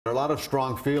lot of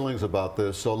strong feelings about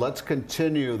this, so let's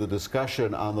continue the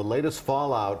discussion on the latest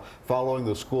fallout following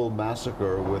the school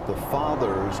massacre with the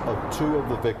fathers of two of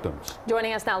the victims.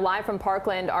 Joining us now live from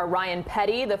Parkland are Ryan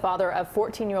Petty, the father of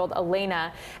 14-year-old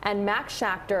Elena, and Max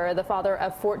Schachter, the father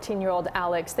of 14-year-old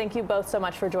Alex. Thank you both so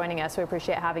much for joining us. We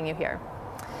appreciate having you here.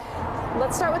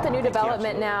 Let's start with the new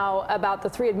development now about the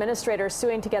three administrators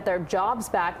suing to get their jobs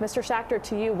back. Mr. Schachter,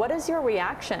 to you, what is your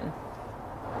reaction?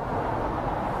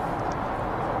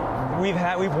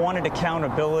 We've wanted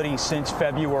accountability since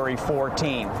February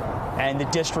 14th, and the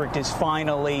district is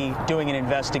finally doing an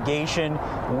investigation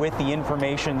with the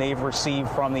information they've received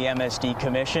from the MSD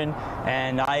Commission,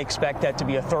 and I expect that to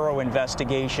be a thorough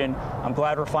investigation. I'm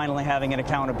glad we're finally having an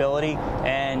accountability,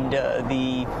 and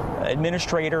the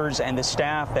administrators and the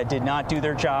staff that did not do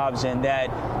their jobs and that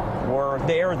were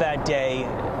there that day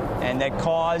and that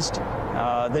caused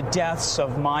the deaths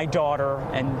of my daughter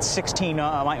and 16,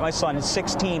 my son and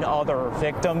 16 other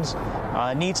victims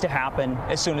needs to happen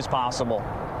as soon as possible.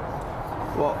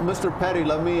 Well, Mr. Petty,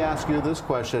 let me ask you this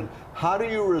question. How do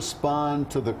you respond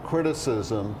to the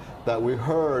criticism that we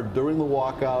heard during the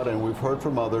walkout and we've heard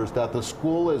from others that the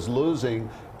school is losing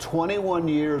 21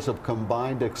 years of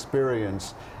combined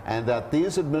experience and that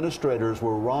these administrators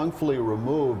were wrongfully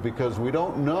removed because we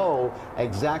don't know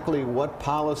exactly what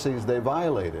policies they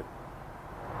violated?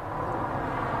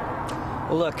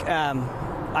 Look,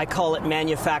 I call it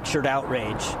manufactured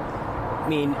outrage. I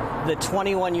mean, the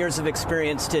 21 years of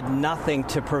experience did nothing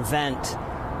to prevent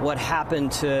what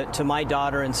happened to my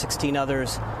daughter and 16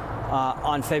 others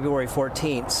on February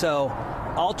 14th. So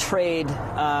I'll trade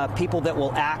people that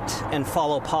will act and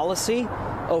follow policy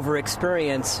over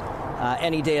experience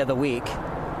any day of the week.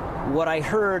 What I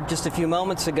heard just a few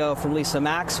moments ago from Lisa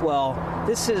Maxwell,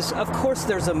 this is, of course,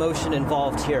 there's emotion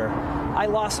involved here. I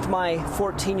lost my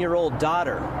 14-year-old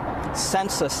daughter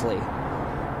senselessly,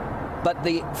 but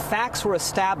the facts were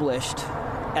established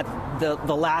at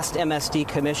the last MSD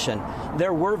Commission.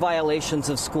 There were violations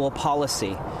of school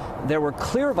policy. There were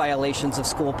clear violations of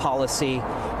school policy,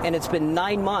 and it's been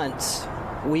 9 months.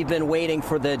 We've been waiting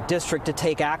for the district to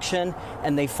take action,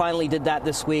 and they finally did that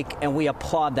this week, and we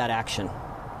applaud that action.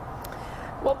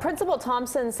 Well, Principal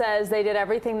Thompson says they did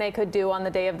everything they could do on the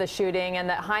day of the shooting and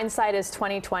that hindsight is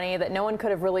 20/20, that no one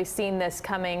could have really seen this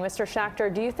coming. Mr.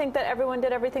 Schachter, do you think that everyone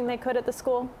did everything they could at the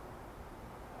school?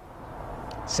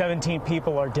 17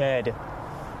 people are dead.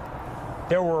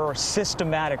 There were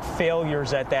systematic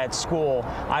failures at that school.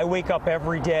 I wake up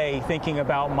every day thinking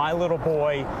about my little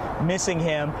boy, missing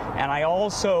him, and I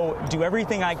also do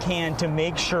everything I can to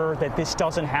make sure that this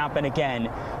doesn't happen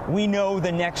again. We know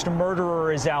the next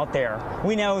murderer is out there.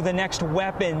 We know the next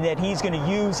weapon that he's going to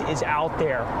use is out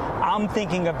there. I'm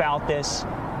thinking about this.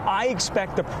 I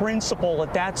expect the principal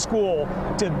at that school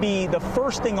to be the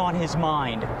first thing on his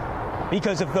mind.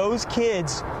 Because if those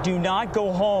kids do not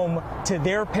go home to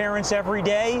their parents every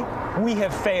day, we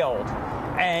have failed.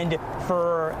 And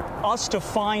for us to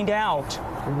find out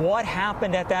what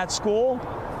happened at that school,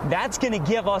 that's going to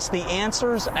give us the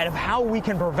answers of how we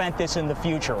can prevent this in the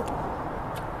future.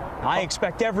 I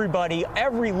expect everybody,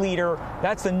 every leader,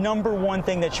 that's the #1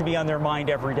 thing that should be on their mind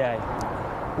every day.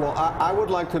 Well, I would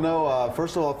like to know,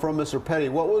 first of all, from Mr. Petty,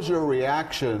 what was your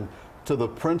reaction to the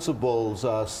principal's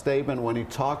statement when he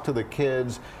talked to the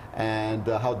kids and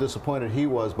how disappointed he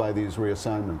was by these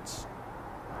reassignments?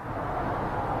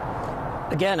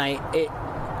 Again,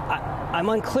 I'm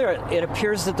unclear. It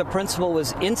appears that the principal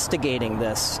was instigating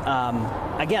this.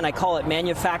 Again, I call it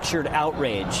manufactured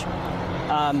outrage.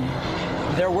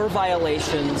 There were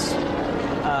violations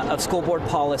of school board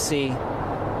policy.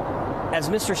 As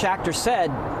Mr. Schachter said,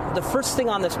 the first thing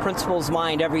on this principal's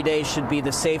mind every day should be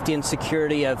the safety and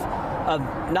security of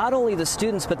not only the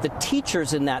students, but the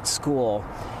teachers in that school.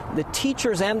 The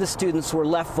teachers and the students were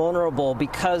left vulnerable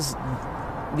because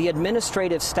the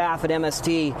administrative staff at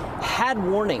MSD had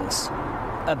warnings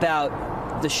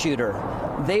about the shooter.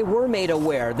 They were made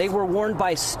aware. They were warned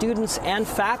by students and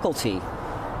faculty,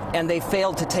 and they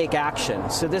failed to take action.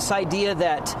 So this idea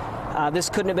that this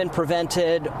couldn't have been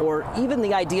prevented, or even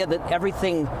the idea that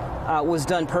everything was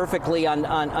done perfectly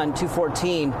on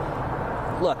 2/14.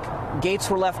 Look, gates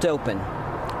were left open.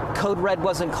 Code red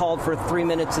wasn't called for 3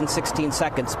 minutes and 16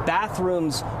 seconds.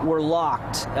 Bathrooms were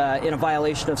locked in a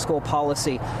violation of school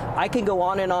policy. I can go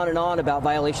on and on and on about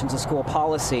violations of school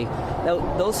policy. Now,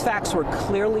 those facts were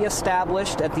clearly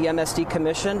established at the MSD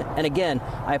Commission. And again,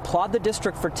 I applaud the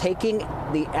district for taking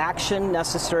the action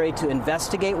necessary to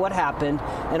investigate what happened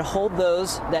and hold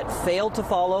those that failed to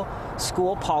follow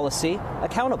school policy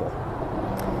accountable.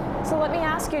 So let me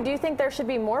ask you, do you think there should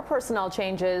be more personnel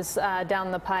changes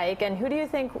down the pike? And who do you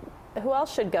think who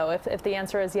else should go if the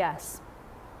answer is yes?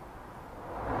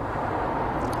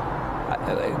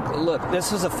 Look,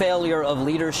 this was a failure of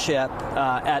leadership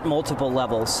at multiple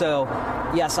levels. So,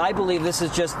 yes, I believe this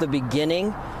is just the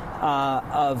beginning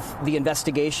of the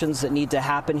investigations that need to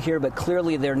happen here, but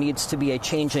clearly there needs to be a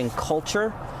change in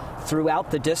culture throughout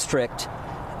the district.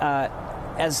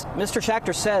 As Mr.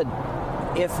 Schachter said,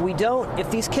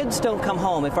 if these kids don't come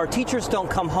home, if our teachers don't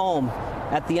come home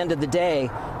at the end of the day,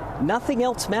 nothing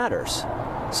else matters.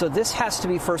 So this has to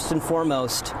be first and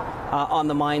foremost on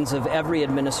the minds of every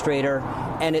administrator,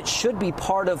 and it should be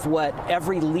part of what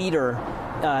every leader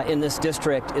in this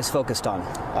district is focused on.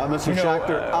 Mr.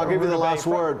 Schachter, I'll give you the last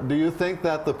word. Do you think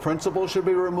that the principal should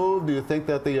be removed? Do you think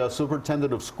that the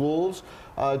superintendent of schools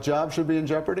job should be in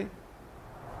jeopardy?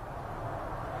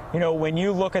 You know, when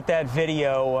you look at that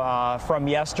video from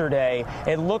yesterday,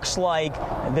 it looks like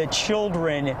the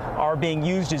children are being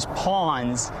used as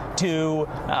pawns to,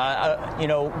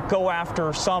 go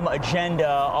after some agenda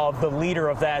of the leader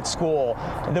of that school.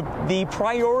 The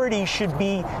priority should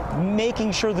be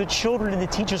making sure the children and the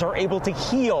teachers are able to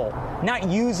heal, not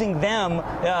using them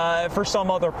for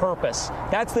some other purpose.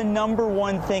 That's the number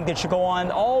one thing that should go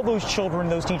on. All those children,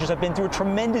 those teachers have been through a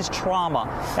tremendous trauma.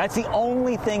 That's the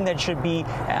only thing that should be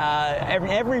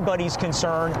everybody's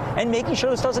concern, and making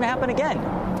sure this doesn't happen again.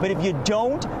 But if you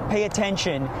don't pay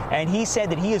attention, and he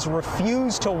said that he has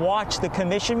refused to watch the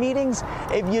commission meetings,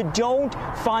 if you don't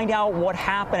find out what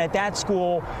happened at that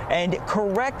school and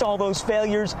correct all those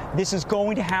failures, this is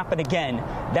going to happen again.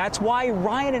 That's why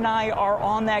Ryan and I are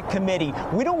on that committee.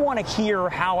 We don't want to hear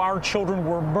how our children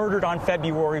were murdered on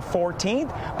February 14th,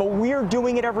 but we're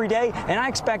doing it every day, and I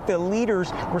expect the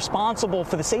leaders responsible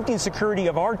for the safety and security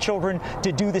of our children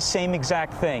to do the same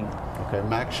exact thing. Okay,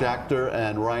 Max Schachter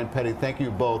and Ryan Petty, thank you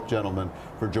both, gentlemen,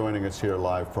 for joining us here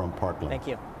live from Parkland. Thank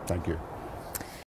you. Thank you.